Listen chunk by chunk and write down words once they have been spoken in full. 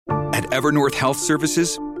At Evernorth Health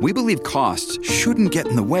Services, we believe costs shouldn't get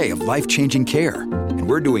in the way of life-changing care, and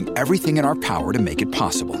we're doing everything in our power to make it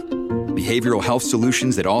possible. Behavioral health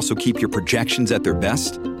solutions that also keep your projections at their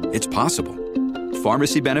best? It's possible.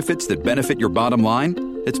 Pharmacy benefits that benefit your bottom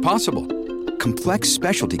line? It's possible. Complex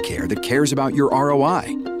specialty care that cares about your ROI?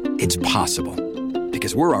 It's possible.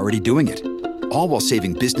 Because we're already doing it. All while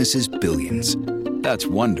saving businesses billions. That's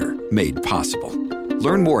Wonder made possible.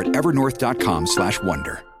 Learn more at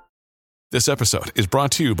evernorth.com/wonder. This episode is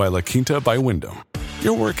brought to you by La Quinta by Wyndham.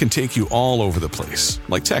 Your work can take you all over the place,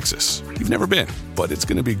 like Texas. You've never been, but it's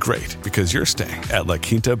going to be great because you're staying at La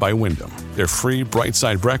Quinta by Wyndham. Their free Bright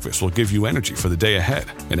Side breakfast will give you energy for the day ahead.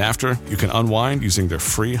 And after, you can unwind using their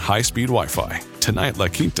free high-speed Wi-Fi. Tonight, La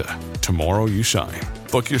Quinta. Tomorrow, you shine.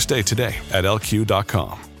 Book your stay today at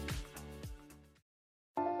lq.com.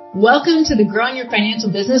 Welcome to the Growing Your Financial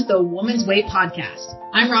Business the Woman's Way podcast.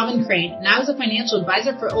 I'm Robin Crane, and I was a financial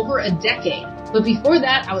advisor for over a decade. But before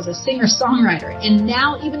that, I was a singer-songwriter. And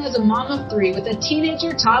now, even as a mom of 3 with a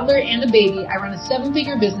teenager, toddler, and a baby, I run a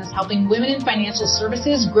 7-figure business helping women in financial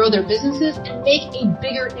services grow their businesses and make a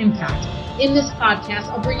bigger impact. In this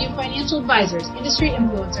podcast, I'll bring you financial advisors, industry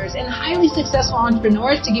influencers, and highly successful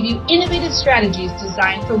entrepreneurs to give you innovative strategies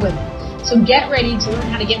designed for women. So get ready to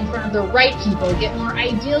learn how to get in front of the right people, get more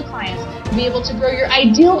ideal clients, and be able to grow your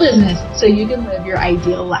ideal business so you can live your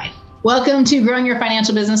ideal life. Welcome to Growing Your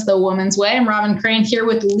Financial Business the Woman's Way. I'm Robin Crane here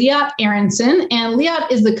with Liat Aronson, and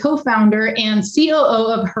Liat is the co-founder and COO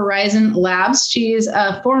of Horizon Labs. She's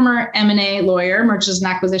a former M&A lawyer, mergers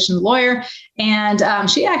and acquisitions lawyer, and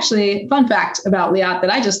she actually, fun fact about Liat that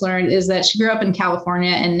I just learned is that she grew up in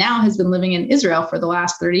California and now has been living in Israel for the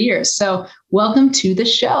last 30 years. So welcome to the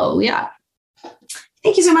show, Liat.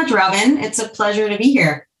 Thank you so much, Robin. It's a pleasure to be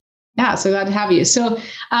here. Yeah, so glad to have you. So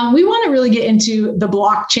we want to really get into the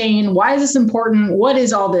blockchain. Why is this important? What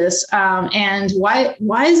is all this? And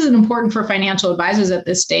why is it important for financial advisors at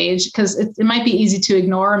this stage? Because it might be easy to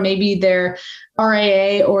ignore. Maybe their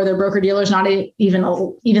RIA or their broker-dealer is not even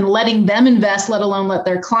letting them invest, let alone let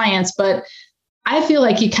their clients. But I feel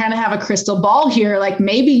like you kind of have a crystal ball here. Like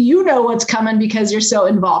maybe you know what's coming because you're so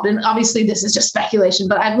involved. And obviously this is just speculation,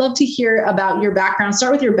 but I'd love to hear about your background.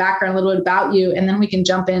 Start with your background, a little bit about you, and then we can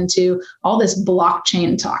jump into all this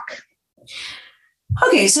blockchain talk.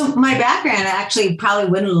 Okay, so my background actually probably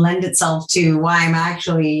wouldn't lend itself to why I'm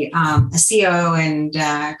actually a COO and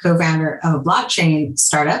co-founder of a blockchain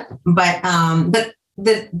startup, but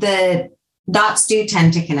the dots do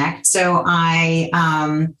tend to connect. So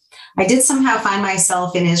I did somehow find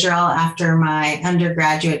myself in Israel after my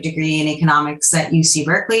undergraduate degree in economics at UC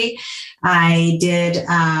Berkeley. I did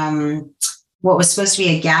what was supposed to be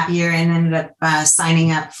a gap year and ended up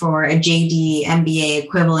signing up for a JD MBA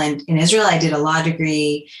equivalent in Israel. I did a law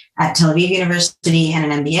degree at Tel Aviv University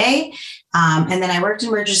and an MBA. And then I worked in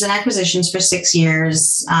mergers and acquisitions for 6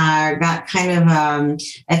 years, got kind of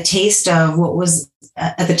a taste of what was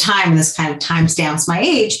at the time, this kind of timestamps my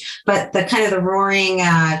age, but the kind of the roaring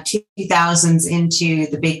 2000s into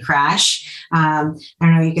the big crash. I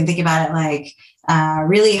don't know, you can think about it like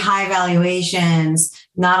really high valuations,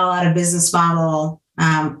 not a lot of business model.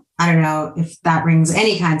 I don't know if that rings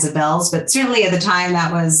any kinds of bells, but certainly at the time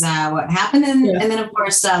that was what happened. And then, of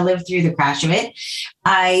course, lived through the crash of it.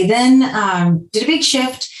 I then did a big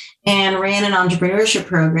shift and ran an entrepreneurship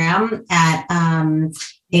program at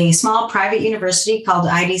a small private university called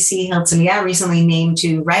IDC Herzliya, recently named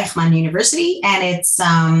to Reichman University. And it's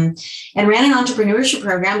and ran an entrepreneurship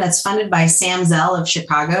program that's funded by Sam Zell of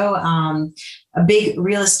Chicago, a big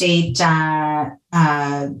real estate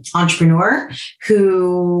entrepreneur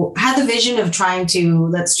who had the vision of trying to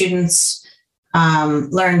let students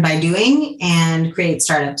learn by doing and create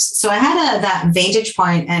startups. So I had that vantage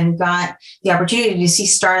point and got the opportunity to see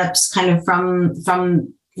startups kind of from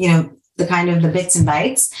the kind of the bits and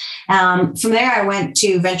bytes. From there, I went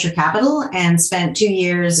to venture capital and spent 2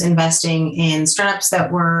 years investing in startups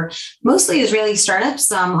that were mostly Israeli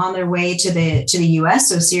startups on their way to the US,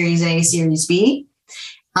 so Series A, Series B.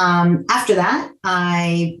 After that,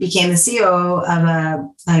 I became the COO of a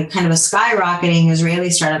kind of a skyrocketing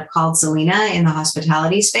Israeli startup called Selena in the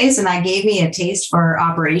hospitality space, and that gave me a taste for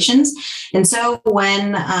operations. And so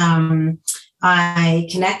when I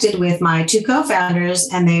connected with my 2 co-founders,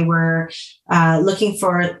 and they were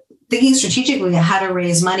thinking strategically how to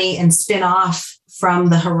raise money and spin off from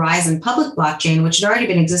the Horizon public blockchain, which had already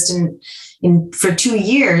been existing for 2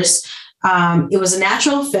 years. It was a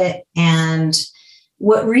natural fit, and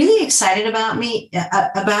what really excited about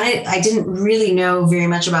it, I didn't really know very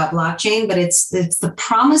much about blockchain, but it's the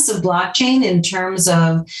promise of blockchain in terms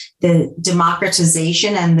of the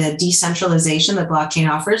democratization and the decentralization that blockchain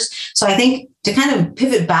offers. So I think to kind of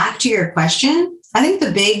pivot back to your question, I think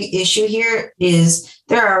the big issue here is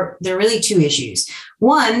there are really two issues.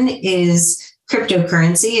 One is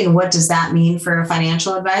cryptocurrency and what does that mean for a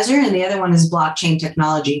financial advisor? And the other one is blockchain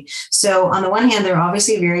technology. So on the one hand, they're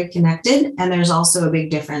obviously very connected, and there's also a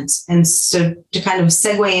big difference. And so to kind of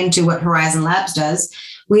segue into what Horizon Labs does,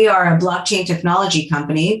 we are a blockchain technology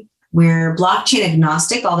company. We're blockchain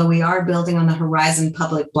agnostic, although we are building on the Horizon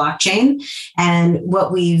public blockchain. And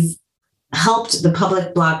what we've helped the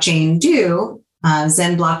public blockchain do,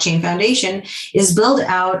 Zen Blockchain Foundation, is build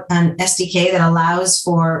out an SDK that allows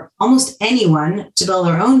for almost anyone to build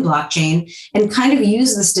their own blockchain and kind of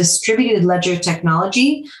use this distributed ledger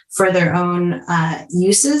technology for their own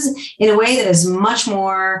uses in a way that is much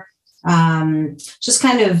more just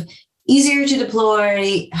kind of easier to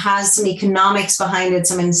deploy, has some economics behind it,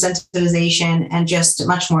 some incentivization, and just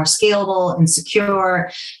much more scalable and secure,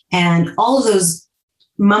 and all of those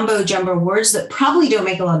mumbo jumbo words that probably don't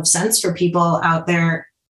make a lot of sense for people out there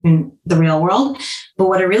in the real world. But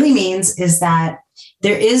what it really means is that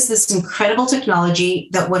there is this incredible technology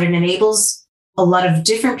that what it enables a lot of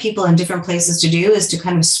different people in different places to do is to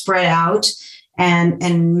kind of spread out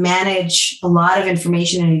and manage a lot of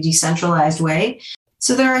information in a decentralized way.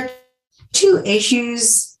 So there are two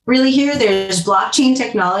issues really here. There's blockchain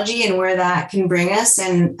technology and where that can bring us.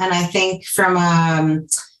 And I think from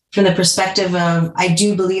the perspective of, I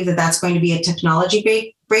do believe that that's going to be a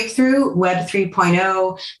technology breakthrough, Web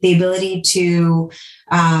 3.0, the ability to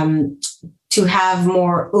have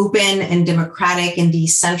more open and democratic and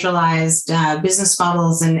decentralized business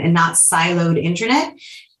models and not siloed internet,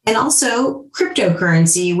 and also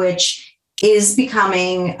cryptocurrency, which is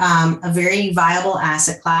becoming a very viable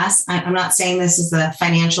asset class. I'm not saying this is a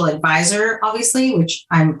financial advisor, obviously, which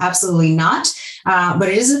I'm absolutely not, but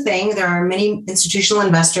it is a thing. There are many institutional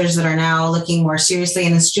investors that are now looking more seriously,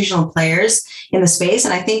 and institutional players in the space.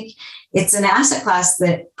 And I think it's an asset class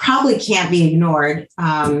that probably can't be ignored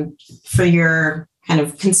for your kind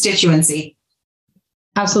of constituency.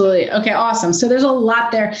 Absolutely. Okay, awesome. So there's a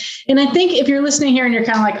lot there. And I think if you're listening here and you're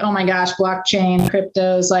kind of like, oh my gosh, blockchain,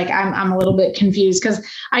 cryptos, like I'm a little bit confused, because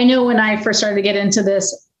I know when I first started to get into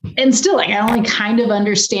this, and still like I only kind of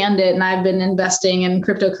understand it, and I've been investing in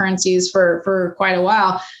cryptocurrencies for quite a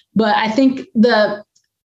while. But I think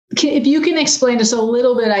if you can explain just a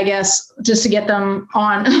little bit, I guess, just to get them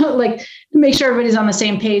on, like to make sure everybody's on the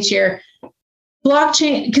same page here.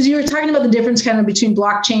 Blockchain, because you were talking about the difference kind of between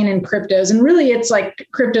blockchain and cryptos, and really it's like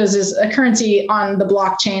cryptos is a currency on the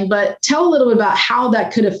blockchain, but tell a little bit about how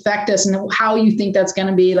that could affect us and how you think that's going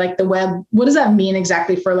to be like the web. What does that mean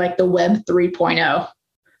exactly for like the Web 3.0?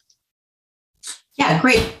 Yeah,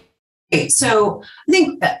 great. So I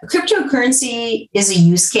think cryptocurrency is a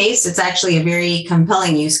use case. It's actually a very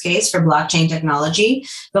compelling use case for blockchain technology,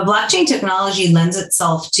 but blockchain technology lends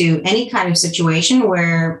itself to any kind of situation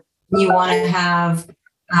where you want to have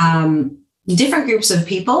different groups of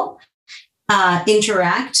people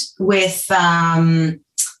interact with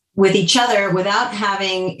each other without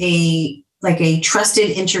having a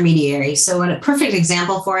trusted intermediary. So a perfect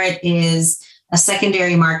example for it is a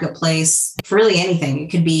secondary marketplace for really anything. It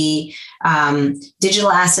could be digital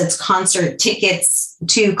assets, concert tickets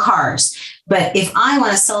to cars. But if I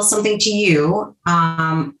want to sell something to you,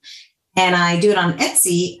 and I do it on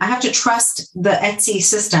Etsy, I have to trust the Etsy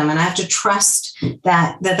system, and I have to trust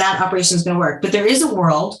that operation is going to work. But there is a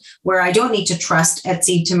world where I don't need to trust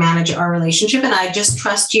Etsy to manage our relationship, and I just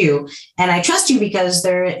trust you. And I trust you because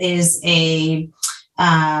there is a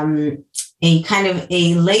kind of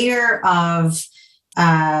a layer of,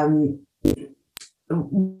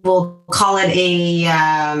 we'll call it a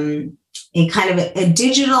kind of a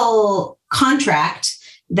digital contract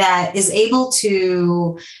that is able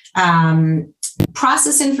to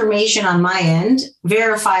process information on my end,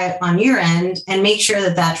 verify it on your end, and make sure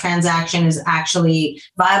that transaction is actually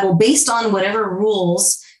viable based on whatever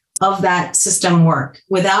rules of that system work,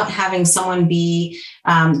 without having someone be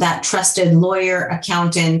that trusted lawyer,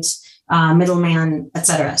 accountant, middleman, et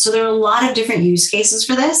cetera. So there are a lot of different use cases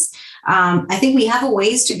for this. I think we have a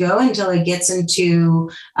ways to go until it gets into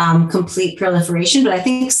complete proliferation, but I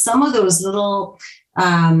think some of those little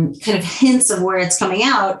kind of hints of where it's coming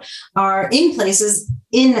out are in places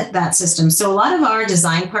in that system. So a lot of our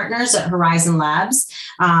design partners at Horizon Labs,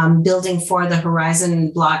 building for the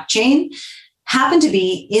Horizon blockchain, happen to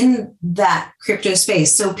be in that crypto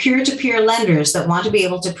space. So peer-to-peer lenders that want to be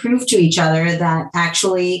able to prove to each other that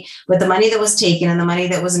actually with the money that was taken and the money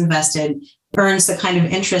that was invested earns the kind of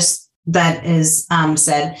interest that is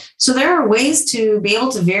said. So there are ways to be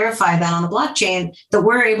able to verify that on the blockchain that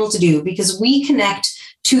we're able to do because we connect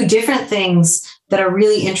two different things that are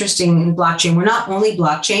really interesting in blockchain. We're not only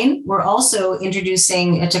blockchain, we're also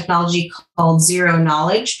introducing a technology called zero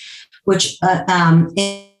knowledge, which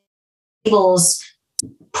enables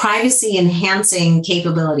privacy enhancing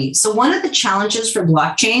capability. So one of the challenges for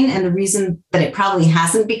blockchain and the reason that it probably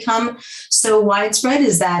hasn't become so widespread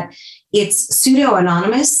is that it's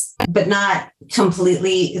pseudo-anonymous, but not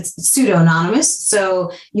completely, it's pseudo-anonymous.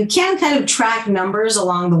 So you can kind of track numbers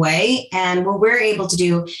along the way. And what we're able to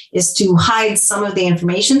do is to hide some of the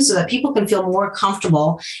information so that people can feel more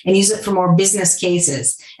comfortable and use it for more business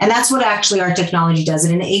cases. And that's what actually our technology does.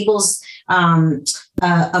 It enables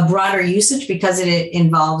a broader usage because it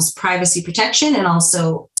involves privacy protection and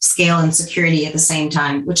also scale and security at the same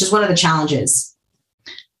time, which is one of the challenges.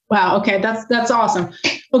 Wow. Okay. That's awesome.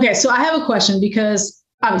 Okay. So I have a question because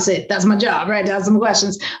obviously that's my job, right? To have some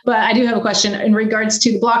questions, but I do have a question in regards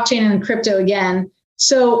to the blockchain and crypto again.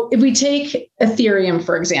 So if we take Ethereum,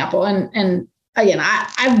 for example, and again,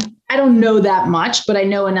 I don't know that much, but I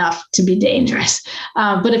know enough to be dangerous.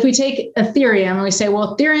 But if we take Ethereum and we say,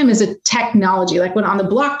 well, Ethereum is a technology, like when on the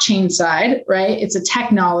blockchain side, right? It's a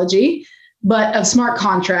technology, but of smart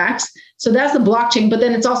contracts. So that's the blockchain, but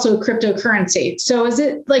then it's also a cryptocurrency. So is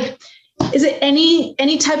it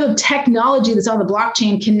any type of technology that's on the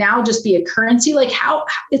blockchain can now just be a currency? Like how,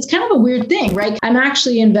 it's kind of a weird thing, right? I'm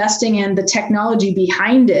actually investing in the technology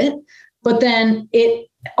behind it, but then it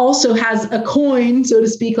also has a coin, so to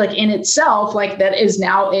speak, like in itself, like that is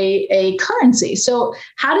now a currency. So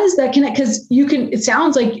how does that connect? Because it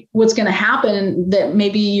sounds like what's going to happen that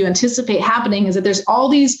maybe you anticipate happening is that there's all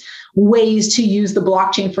these ways to use the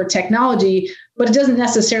blockchain for technology, but it doesn't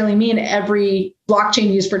necessarily mean every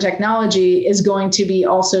blockchain used for technology is going to be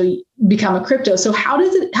also become a crypto. So how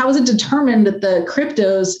is it determined that the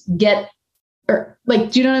cryptos get, or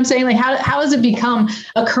like, do you know what I'm saying? Like how does it become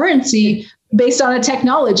a currency based on a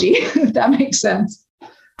technology? If that makes sense.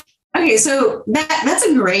 Okay, so that's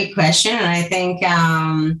a great question. And I think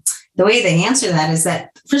the way they answer that is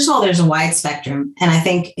that, first of all, there's a wide spectrum. And I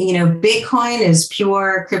think, Bitcoin is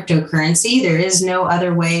pure cryptocurrency. There is no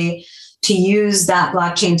other way to use that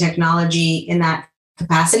blockchain technology in that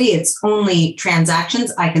capacity. It's only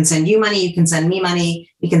transactions. I can send you money. You can send me money.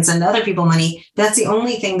 We can send other people money. That's the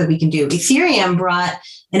only thing that we can do. Ethereum brought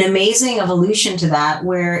an amazing evolution to that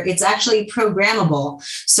where it's actually programmable.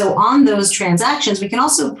 So on those transactions, we can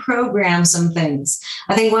also program some things.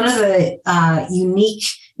 I think one of the unique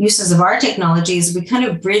uses of our technology is we kind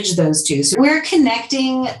of bridge those two. So we're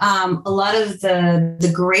connecting a lot of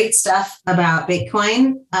the great stuff about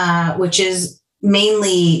Bitcoin, which is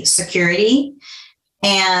mainly security.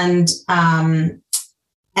 And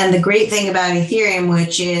the great thing about Ethereum,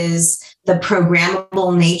 which is the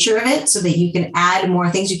programmable nature of it, so that you can add more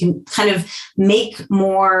things, you can kind of make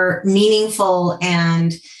more meaningful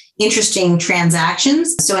and interesting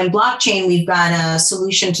transactions. So in blockchain, we've got a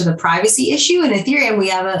solution to the privacy issue. In Ethereum, we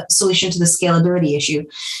have a solution to the scalability issue.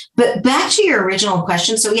 But back to your original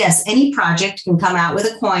question. So yes, any project can come out with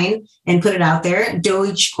a coin and put it out there.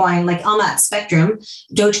 Dogecoin, like on that spectrum,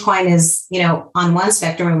 Dogecoin is, on one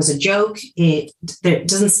spectrum, it was a joke. It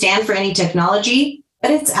doesn't stand for any technology,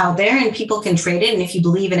 but it's out there and people can trade it. And if you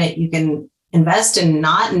believe in it, you can invest and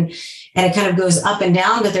not. And it kind of goes up and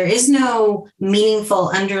down, but there is no meaningful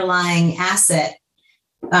underlying asset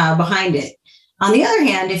behind it. On the other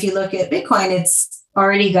hand, if you look at Bitcoin, it's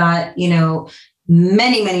already got, many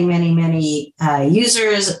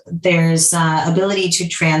users. There's ability to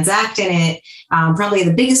transact in it, probably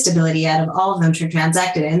the biggest ability out of all of them to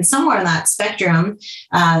transact it. And somewhere in that spectrum,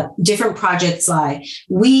 different projects lie.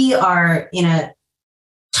 We are in a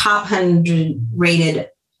top 100 rated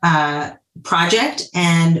project.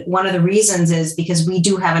 And one of the reasons is because we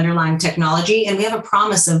do have underlying technology and we have a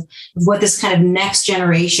promise of what this kind of next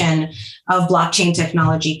generation of blockchain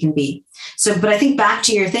technology can be. So, but I think back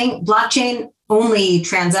to your thing, blockchain only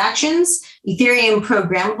transactions, Ethereum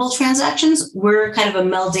programmable transactions, we're kind of a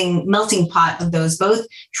melting pot of those, both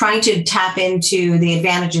trying to tap into the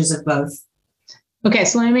advantages of both. Okay,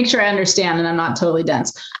 so let me make sure I understand and I'm not totally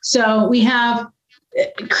dense. So we have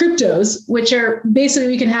cryptos, which are basically,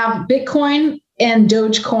 we can have Bitcoin and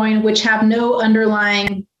Dogecoin, which have no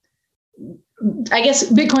underlying, I guess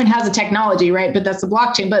Bitcoin has a technology, right? But that's the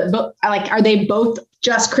blockchain. But like, are they both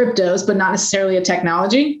just cryptos, but not necessarily a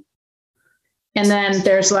technology? And then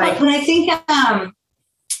there's like, but I think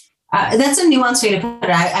That's a nuanced way to put it.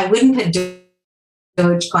 I wouldn't put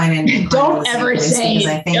Dogecoin and Bitcoin. Don't ever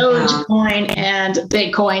say Dogecoin and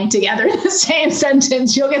Bitcoin together in the same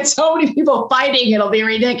sentence. You'll get so many people fighting. It'll be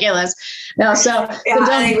ridiculous. No, so I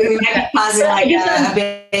think we might be causing like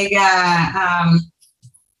a big.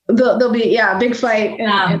 There'll be a big fight in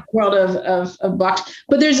the world of blockchain.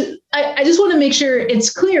 But I just want to make sure it's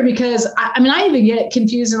clear, because I even get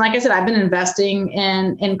confused. And like I said, I've been investing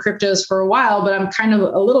in cryptos for a while, but I'm kind of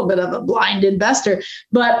a little bit of a blind investor.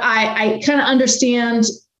 But I kind of understand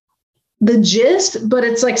the gist, but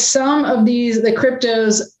it's like some of the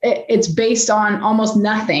cryptos, it's based on almost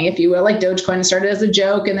nothing, if you will. Like Dogecoin started as a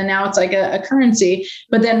joke, and then now it's like a currency.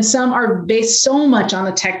 But then some are based so much on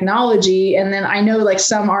the technology. And then I know like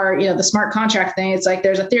some are, the smart contract thing. It's like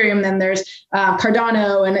there's Ethereum, then there's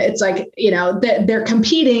Cardano, and it's like, they're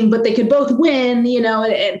competing, but they could both win,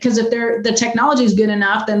 because if the technology is good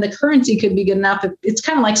enough, then the currency could be good enough. It's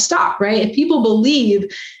kind of like stock, right? If people believe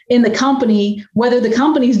in the company, whether the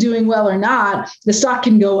company's doing well or not, the stock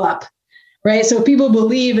can go up, right? So if people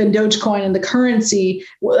believe in Dogecoin and the currency,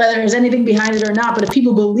 whether there's anything behind it or not, but if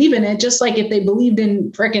people believe in it, just like if they believed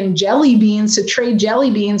in freaking jelly beans, to trade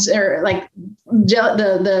jelly beans, or like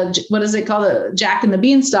the what is it called, the Jack and the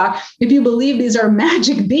Beanstalk, if you believe these are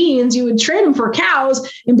magic beans, you would trade them for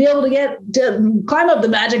cows and be able to climb up the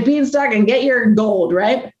magic beanstalk and get your gold,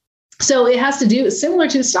 right? So it has to do similar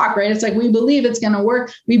to stock, right? It's like, we believe it's going to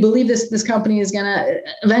work. We believe this company is going to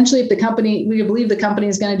eventually, we believe the company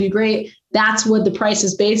is going to do great. That's what the price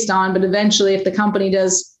is based on. But eventually, if the company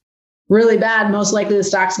does really bad, most likely the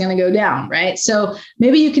stock's going to go down, right? So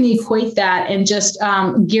maybe you can equate that and just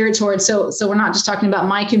gear it towards. So we're not just talking about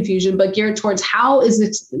my confusion, but gear it towards how is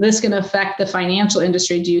this going to affect the financial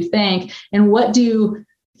industry, do you think? And what do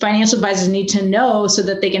financial advisors need to know so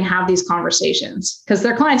that they can have these conversations? Because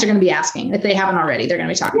their clients are going to be asking. If they haven't already, they're going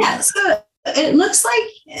to be talking. Yeah. So it looks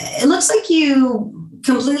like you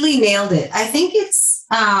completely nailed it. I think it's,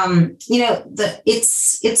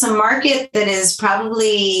 it's a market that is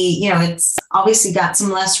probably, it's obviously got some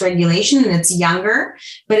less regulation and it's younger,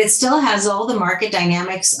 but it still has all the market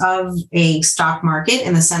dynamics of a stock market,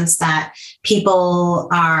 in the sense that people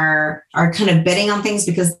are kind of betting on things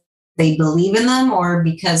because they believe in them, or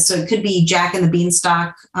so it could be Jack and the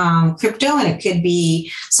Beanstalk crypto, and it could be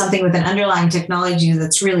something with an underlying technology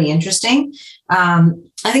that's really interesting. I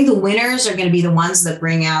think the winners are going to be the ones that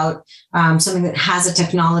bring out something that has a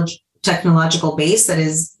technological base, that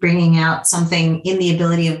is bringing out something in the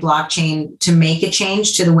ability of blockchain to make a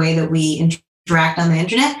change to the way that we interact on the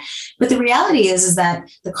internet. But the reality is that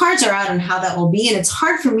the cards are out on how that will be. And it's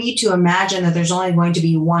hard for me to imagine that there's only going to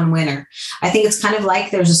be one winner. I think it's kind of like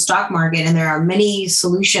there's a stock market and there are many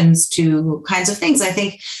solutions to kinds of things. I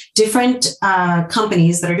think different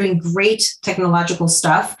companies that are doing great technological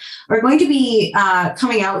stuff are going to be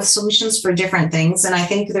coming out with solutions for different things. And I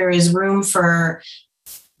think there is room for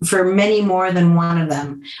many more than one of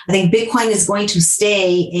them. I think Bitcoin is going to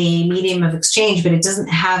stay a medium of exchange, but it doesn't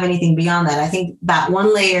have anything beyond that. I think that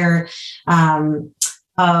one layer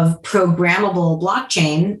of programmable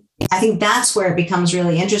blockchain, I think that's where it becomes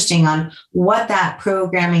really interesting on what that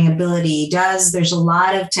programming ability does. There's a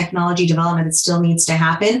lot of technology development that still needs to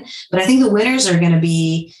happen, but I think the winners are going to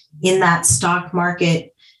be in that stock market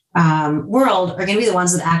world are going to be the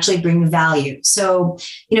ones that actually bring value. So,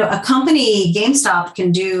 a company, GameStop,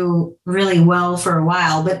 can do really well for a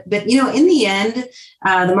while, but in the end,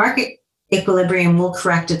 the market equilibrium will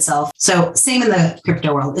correct itself. So same in the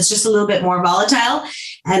crypto world. It's just a little bit more volatile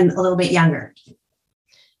and a little bit younger.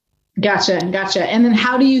 Gotcha. And then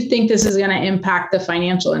how do you think this is going to impact the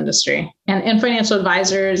financial industry and financial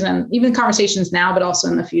advisors, and even conversations now, but also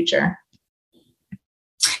in the future?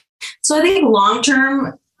 So I think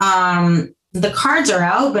long-term, the cards are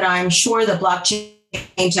out, but I'm sure the blockchain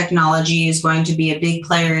technology is going to be a big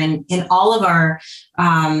player in all of our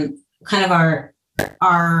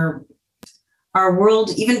our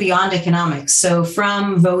world, even beyond economics. So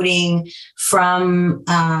from voting, from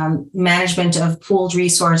management of pooled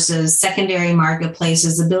resources, secondary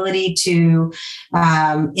marketplaces, ability to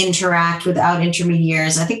interact without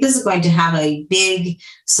intermediaries. I think this is going to have a big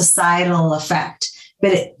societal effect.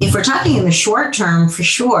 But if we're talking in the short term, for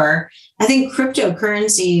sure, I think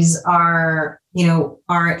cryptocurrencies are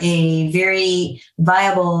a very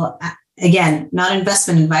viable, again, not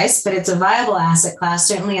investment advice, but it's a viable asset class,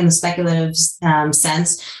 certainly in the speculative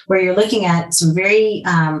sense, where you're looking at some very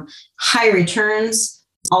high returns,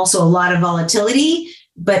 also a lot of volatility,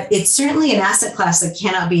 but it's certainly an asset class that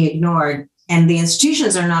cannot be ignored. And the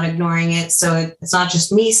institutions are not ignoring it. So it's not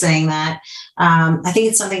just me saying that. I think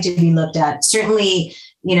it's something to be looked at. Certainly,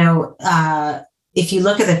 if you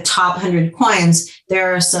look at the top 100 coins,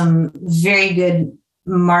 there are some very good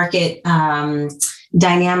market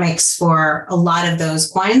dynamics for a lot of those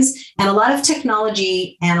coins, and a lot of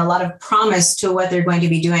technology and a lot of promise to what they're going to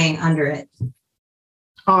be doing under it.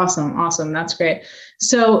 Awesome. That's great.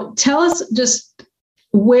 So tell us just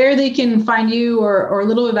where they can find you, or a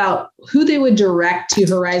little about who they would direct to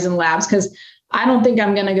Horizon Labs, because I don't think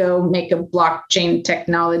I'm going to go make a blockchain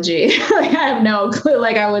technology. Like, I have no clue.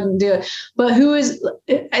 Like, I wouldn't do it. But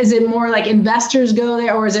is it more like investors go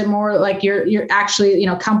there, or is it more like you're actually,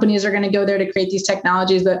 companies are going to go there to create these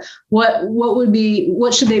technologies? But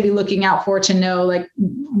what should they be looking out for to know, like,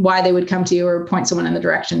 why they would come to you or point someone in the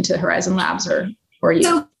direction to Horizon Labs or you?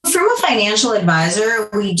 So from a financial advisor,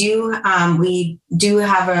 we do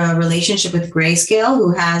have a relationship with Grayscale,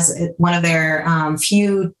 who has one of their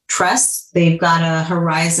few trusts. They've got a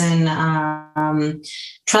Horizon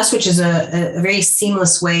trust, which is a very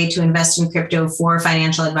seamless way to invest in crypto for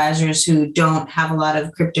financial advisors who don't have a lot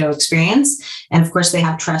of crypto experience. And of course, they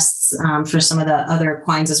have trusts for some of the other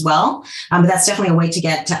coins as well. But that's definitely a way to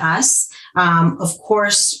get to us. Of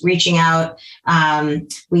course, reaching out,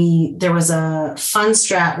 there was a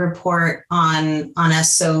Fundstrat report on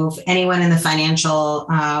us. So if anyone in the financial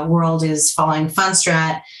world is following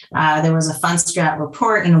Fundstrat, there was a Fundstrat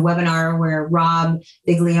report in a webinar where Rob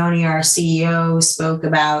Biglione, our CEO, spoke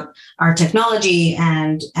about our technology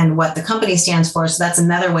and what the company stands for. So that's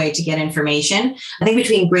another way to get information. I think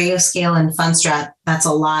between Grayscale and Fundstrat, that's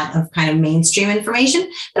a lot of kind of mainstream information.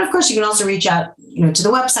 But of course, you can also reach out, to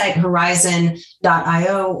the website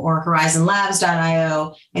horizon.io or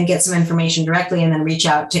horizonlabs.io and get some information directly, and then reach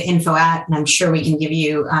out to info@, and I'm sure we can give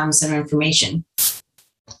you some information.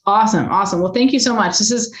 Awesome. Well, thank you so much.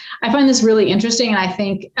 I find this really interesting. And I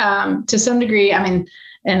think to some degree,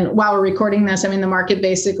 and while we're recording this, the market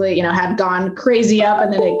basically, had gone crazy up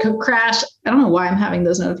and then it could crash. I don't know why I'm having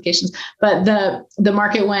those notifications, but the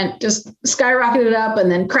market went just skyrocketed up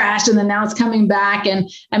and then crashed, and then now it's coming back. And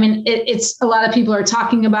it's a lot of people are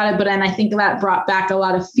talking about it, and I think that brought back a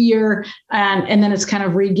lot of fear, and then it's kind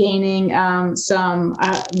of regaining some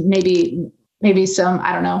maybe some,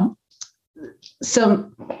 I don't know,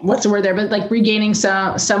 some, what's the word there, but like regaining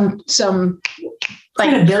some like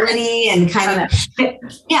credibility and kind of,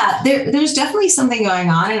 yeah, there's definitely something going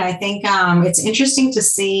on. And I think it's interesting to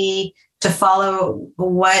follow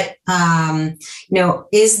what,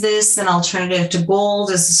 is this an alternative to gold?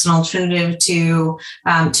 Is this an alternative to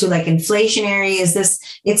like inflationary? I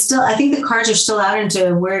think the cards are still out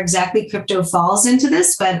into where exactly crypto falls into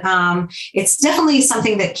this, but it's definitely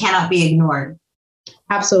something that cannot be ignored.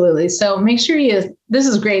 Absolutely. So make sure this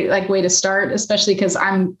is a great way to start, especially because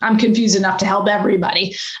I'm confused enough to help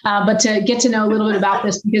everybody. But to get to know a little bit about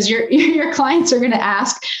this, because your clients are going to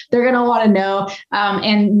ask, they're going to want to know,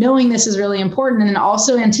 and knowing this is really important, and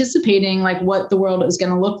also anticipating like what the world is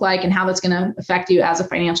going to look like and how that's going to affect you as a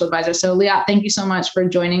financial advisor. So Liat, thank you so much for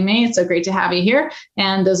joining me. It's so great to have you here.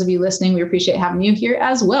 And those of you listening, we appreciate having you here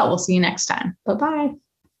as well. We'll see you next time. Bye-bye.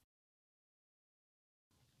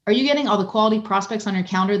 Are you getting all the quality prospects on your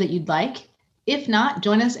calendar that you'd like? If not,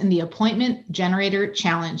 join us in the Appointment Generator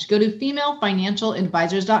Challenge. Go to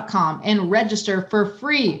femalefinancialadvisors.com and register for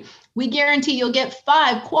free. We guarantee you'll get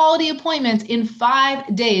 5 quality appointments in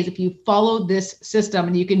 5 days if you follow this system,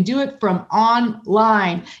 and you can do it from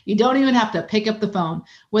online. You don't even have to pick up the phone.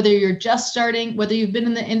 Whether you're just starting, whether you've been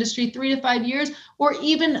in the industry 3 to 5 years, or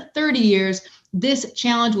even 30 years, this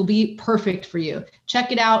challenge will be perfect for you.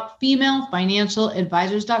 Check it out,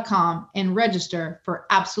 femalefinancialadvisors.com, and register for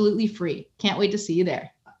absolutely free. Can't wait to see you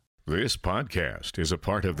there. This podcast is a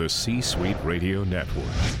part of the C-Suite Radio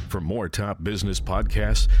Network. For more top business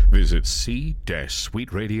podcasts, visit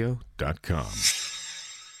c-suiteradio.com.